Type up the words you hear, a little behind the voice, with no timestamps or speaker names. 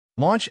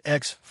Launch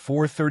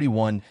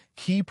X431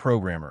 Key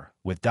Programmer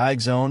with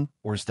Diagzone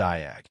or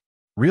Xdiag.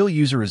 Real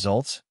user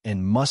results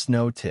and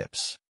must-know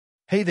tips.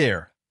 Hey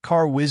there,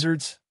 car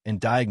wizards and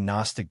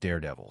diagnostic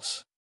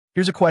daredevils.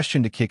 Here's a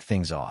question to kick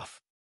things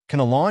off. Can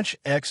a Launch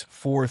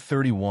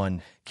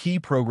X431 Key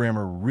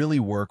Programmer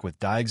really work with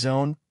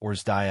Diagzone or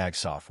Xdiag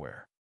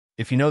software?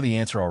 If you know the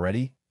answer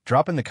already,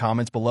 drop in the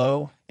comments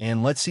below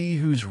and let's see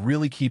who's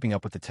really keeping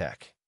up with the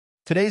tech.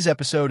 Today's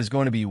episode is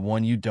going to be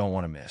one you don't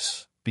want to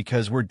miss,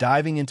 because we're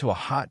diving into a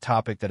hot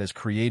topic that has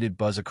created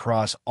buzz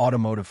across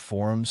automotive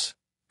forums,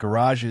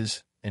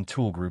 garages, and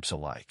tool groups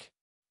alike.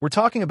 We're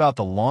talking about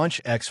the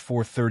Launch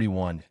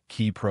X431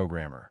 Key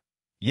Programmer.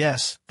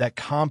 Yes, that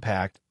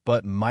compact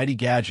but mighty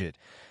gadget,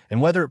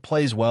 and whether it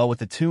plays well with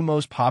the two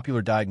most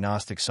popular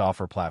diagnostic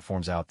software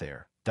platforms out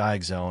there,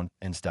 Diagzone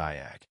and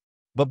Xdiag.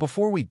 But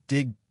before we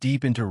dig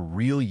deep into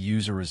real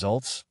user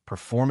results,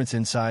 performance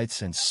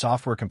insights, and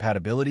software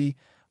compatibility,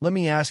 let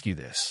me ask you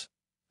this.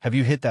 Have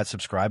you hit that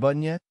subscribe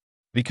button yet?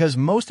 Because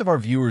most of our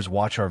viewers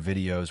watch our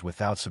videos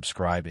without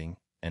subscribing,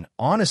 and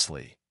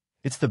honestly,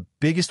 it's the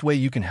biggest way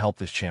you can help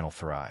this channel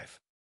thrive.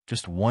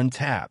 Just one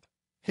tap,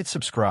 hit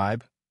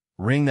subscribe,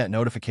 ring that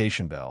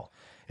notification bell,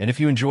 and if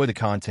you enjoy the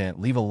content,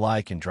 leave a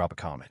like and drop a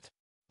comment.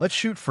 Let's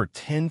shoot for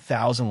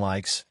 10,000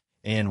 likes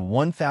and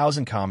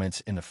 1,000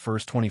 comments in the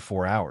first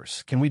 24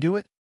 hours. Can we do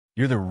it?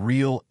 You're the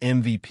real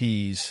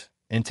MVPs,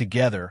 and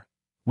together,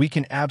 we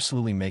can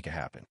absolutely make it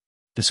happen.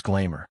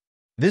 Disclaimer.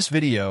 This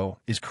video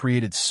is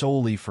created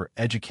solely for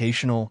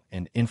educational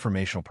and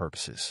informational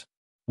purposes.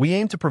 We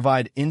aim to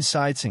provide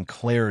insights and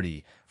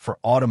clarity for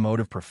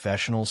automotive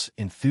professionals,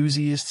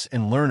 enthusiasts,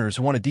 and learners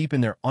who want to deepen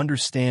their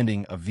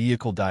understanding of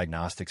vehicle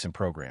diagnostics and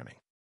programming.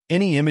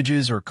 Any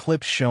images or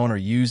clips shown are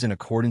used in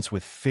accordance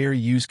with fair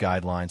use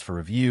guidelines for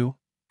review,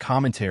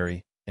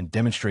 commentary, and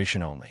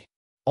demonstration only.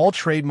 All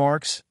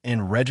trademarks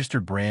and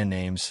registered brand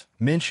names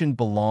mentioned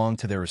belong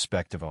to their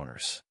respective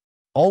owners.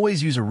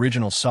 Always use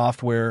original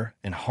software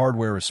and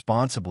hardware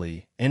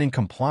responsibly and in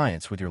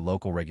compliance with your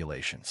local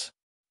regulations.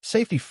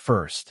 Safety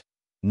first,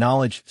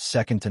 knowledge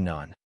second to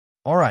none.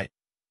 All right,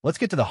 let's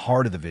get to the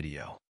heart of the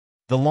video.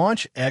 The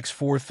Launch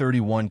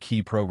X431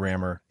 Key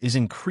Programmer is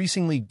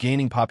increasingly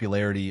gaining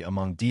popularity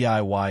among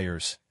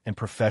DIYers and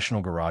professional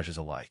garages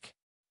alike.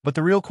 But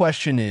the real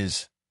question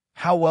is,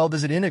 how well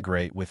does it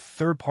integrate with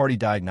third-party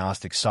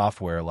diagnostic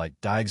software like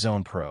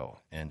Diagzone PRO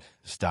and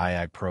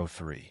Xdiag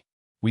PRO3?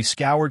 We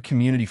scoured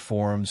community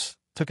forums,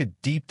 took a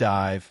deep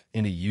dive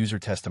into user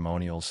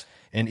testimonials,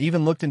 and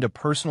even looked into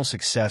personal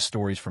success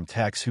stories from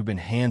techs who've been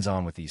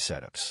hands-on with these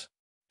setups.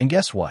 And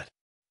guess what?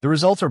 The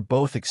results are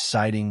both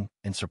exciting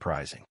and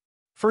surprising.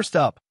 First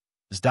up,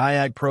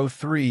 Xdiag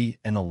PRO3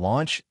 and the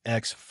Launch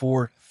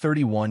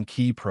X431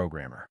 Key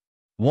Programmer.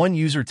 One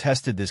user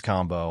tested this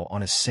combo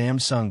on a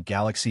Samsung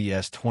Galaxy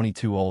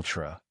S22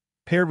 Ultra,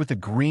 paired with the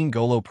green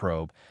Golo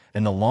probe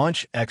and the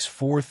Launch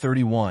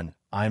X431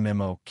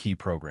 IMMO Key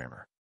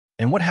Programmer.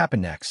 And what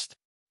happened next?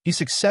 He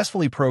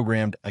successfully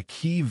programmed a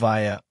key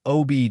via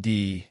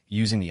OBD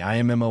using the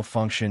IMMO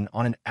function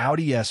on an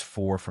Audi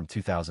S4 from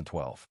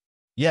 2012.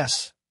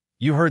 Yes,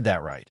 you heard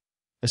that right.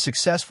 A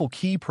successful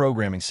key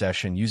programming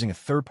session using a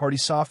third-party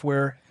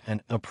software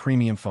and a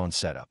premium phone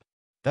setup.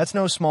 That's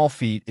no small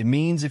feat. It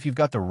means if you've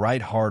got the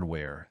right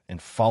hardware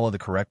and follow the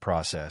correct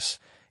process,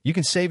 you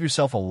can save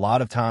yourself a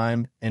lot of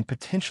time and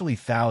potentially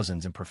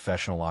thousands in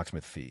professional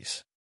locksmith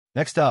fees.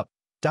 Next up,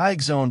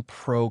 Diagzone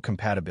Pro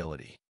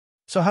compatibility.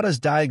 So how does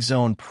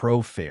Diagzone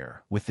Pro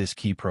fare with this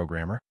key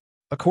programmer?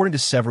 According to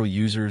several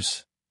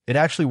users, it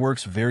actually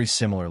works very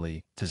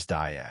similarly to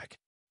Xdiag.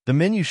 The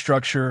menu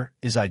structure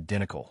is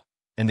identical,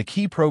 and the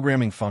key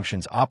programming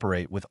functions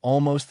operate with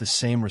almost the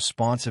same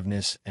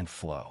responsiveness and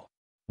flow.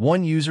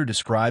 One user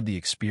described the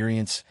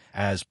experience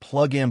as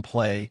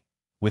plug-and-play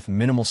with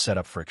minimal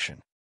setup friction.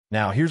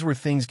 Now, here's where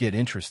things get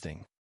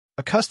interesting.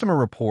 A customer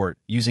report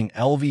using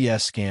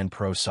LvsScan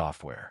Pro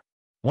software.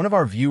 One of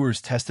our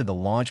viewers tested the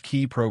Launch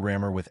Key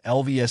Programmer with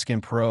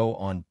LvsScan Pro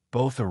on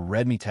both a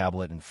Redmi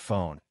tablet and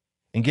phone.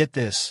 And get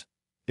this,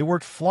 it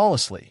worked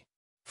flawlessly.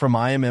 From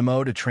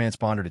IMMO to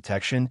transponder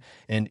detection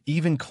and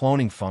even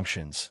cloning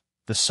functions,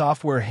 the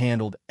software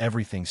handled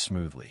everything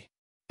smoothly.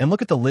 And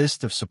look at the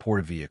list of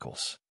supported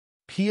vehicles.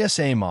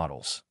 PSA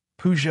models: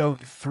 Peugeot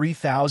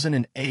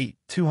 3008,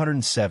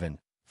 207,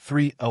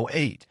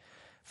 308,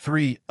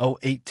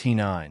 308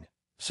 T9,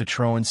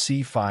 Citroën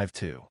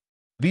C52,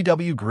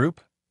 VW Group,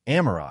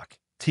 Amarok,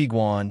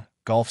 Tiguan,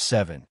 Golf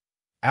 7,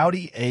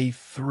 Audi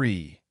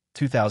A3,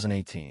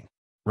 2018,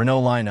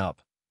 Renault lineup,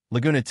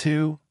 Laguna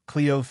 2,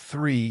 Clio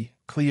 3,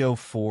 Clio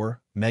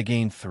 4,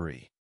 Megane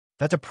 3.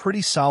 That's a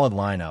pretty solid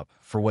lineup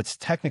for what's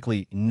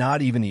technically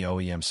not even the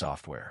OEM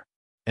software.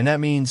 And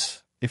that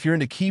means if you're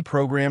into key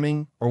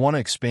programming or want to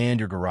expand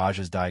your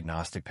garage's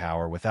diagnostic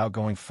power without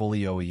going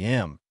fully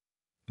OEM,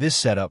 this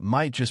setup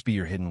might just be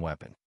your hidden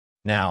weapon.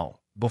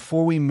 Now,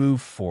 before we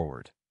move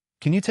forward,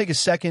 can you take a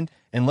second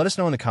and let us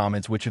know in the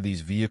comments which of these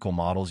vehicle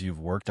models you've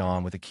worked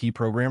on with a key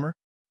programmer?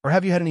 Or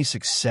have you had any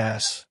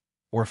success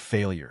or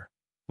failure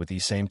with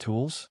these same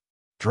tools?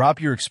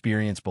 Drop your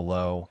experience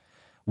below.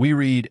 We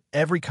read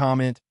every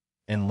comment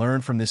and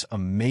learn from this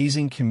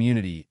amazing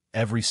community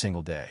every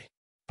single day.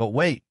 But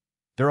wait,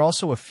 there are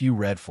also a few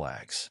red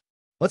flags.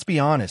 Let's be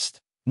honest,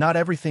 not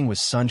everything was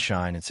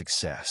sunshine and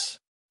success.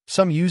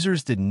 Some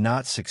users did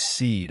not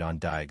succeed on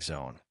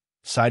Diagzone,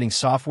 citing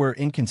software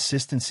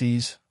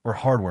inconsistencies or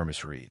hardware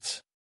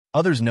misreads.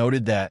 Others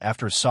noted that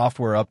after a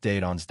software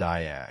update on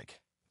Xdiag,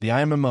 the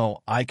IMMO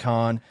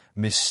icon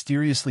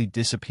mysteriously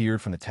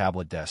disappeared from the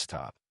tablet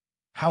desktop.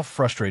 How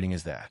frustrating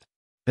is that?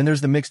 Then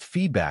there's the mixed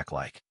feedback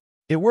like,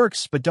 it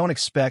works, but don't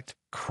expect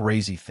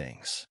crazy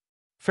things.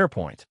 Fair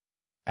point.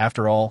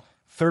 After all,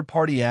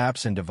 third-party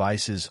apps and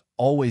devices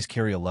always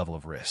carry a level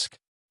of risk.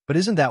 But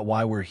isn't that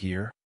why we're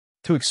here?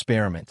 To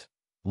experiment,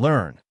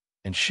 learn,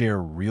 and share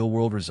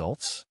real-world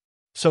results?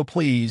 So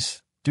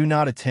please, do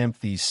not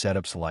attempt these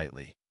setups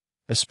lightly,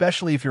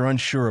 especially if you're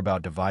unsure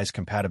about device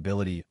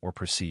compatibility or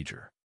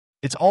procedure.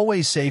 It's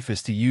always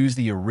safest to use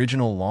the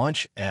original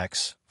Launch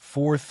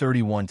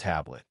X431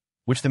 tablet,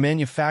 which the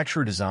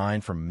manufacturer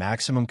designed for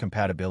maximum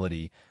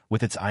compatibility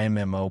with its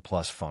IMMO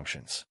Plus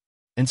functions.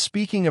 And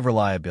speaking of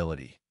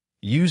reliability,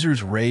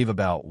 users rave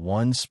about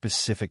one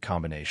specific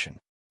combination.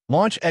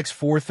 Launch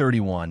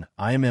X431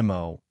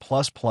 IMMO ++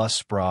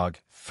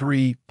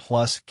 PRO3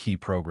 Plus Key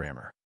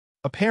Programmer.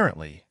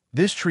 Apparently,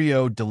 this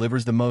trio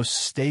delivers the most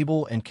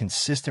stable and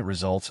consistent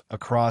results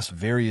across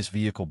various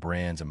vehicle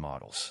brands and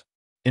models.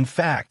 In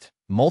fact,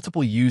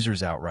 multiple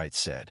users outright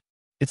said,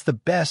 it's the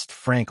best,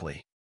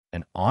 frankly.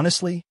 And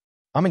honestly,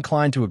 I'm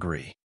inclined to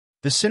agree.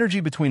 The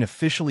synergy between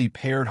officially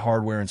paired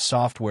hardware and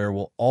software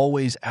will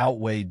always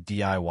outweigh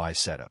DIY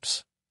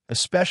setups,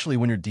 especially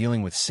when you're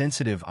dealing with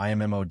sensitive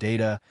IMMO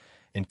data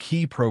and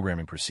key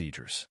programming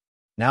procedures.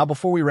 Now,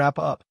 before we wrap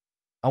up,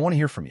 I want to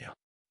hear from you.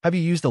 Have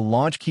you used the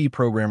Launch Key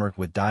Programmer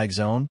with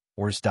Diagzone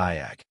or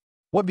Xdiag?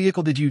 What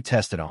vehicle did you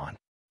test it on?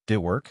 Did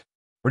it work?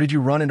 Or did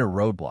you run into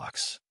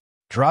roadblocks?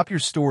 Drop your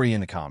story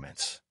in the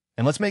comments,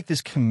 and let's make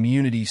this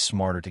community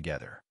smarter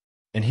together.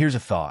 And here's a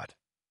thought.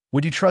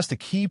 Would you trust a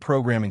key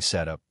programming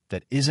setup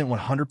that isn't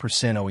 100%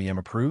 OEM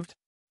approved?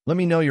 Let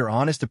me know your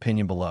honest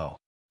opinion below.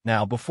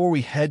 Now, before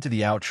we head to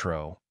the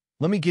outro,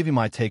 let me give you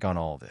my take on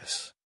all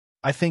this.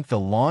 I think the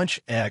Launch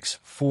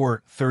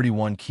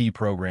X431 Key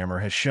Programmer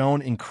has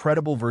shown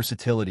incredible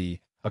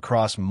versatility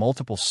across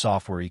multiple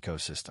software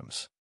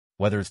ecosystems.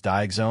 Whether it's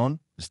Diagzone,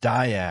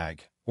 Xdiag,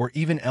 or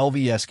even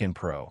LvsScan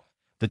Pro,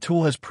 the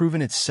tool has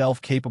proven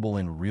itself capable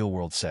in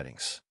real-world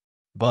settings.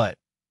 But,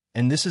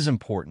 and this is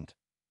important,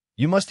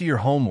 you must do your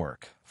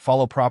homework,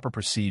 follow proper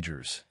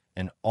procedures,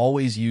 and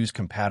always use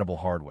compatible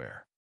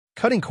hardware.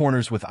 Cutting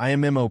corners with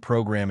IMMO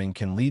programming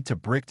can lead to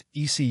bricked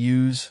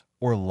ECUs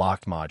or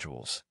locked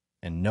modules,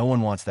 and no one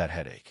wants that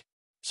headache.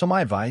 So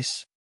my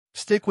advice?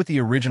 Stick with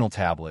the original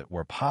tablet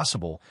where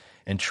possible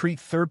and treat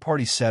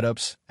third-party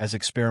setups as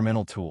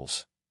experimental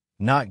tools,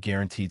 not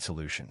guaranteed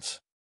solutions.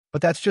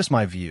 But that's just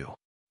my view.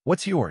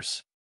 What's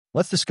yours?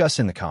 Let's discuss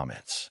in the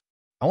comments.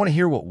 I want to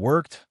hear what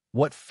worked,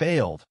 what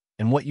failed,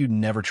 and what you'd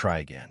never try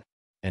again.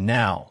 And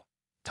now,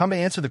 time to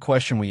answer the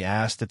question we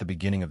asked at the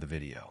beginning of the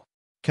video.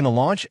 Can the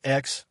Launch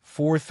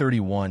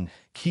X431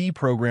 Key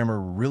Programmer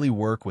really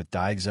work with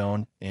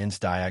Diagzone and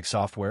Xdiag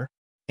software?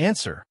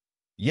 Answer: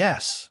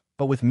 yes,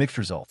 but with mixed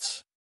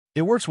results.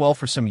 It works well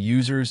for some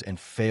users and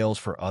fails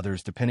for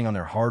others depending on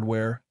their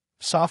hardware,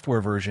 software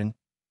version,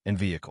 and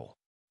vehicle.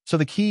 So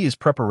the key is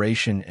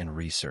preparation and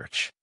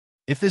research.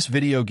 If this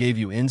video gave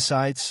you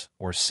insights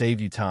or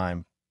saved you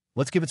time,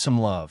 let's give it some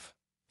love.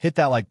 Hit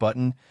that like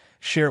button,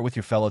 share it with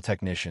your fellow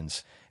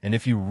technicians, and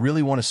if you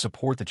really want to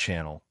support the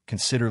channel,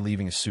 consider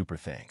leaving a super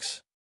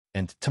thanks.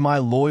 And to my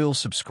loyal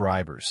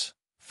subscribers,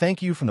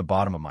 thank you from the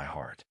bottom of my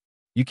heart.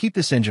 You keep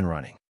this engine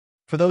running.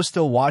 For those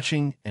still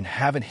watching and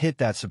haven't hit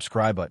that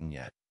subscribe button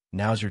yet,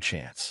 now's your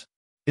chance.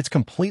 It's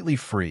completely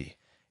free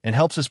and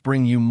helps us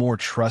bring you more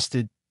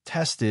trusted,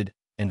 tested,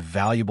 and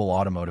valuable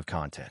automotive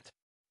content.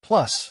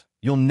 Plus,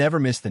 you'll never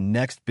miss the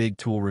next big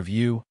tool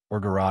review or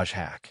garage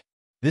hack.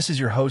 This is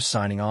your host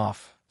signing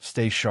off.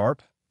 Stay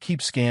sharp,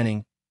 keep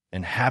scanning,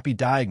 and happy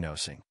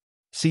diagnosing.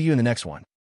 See you in the next one.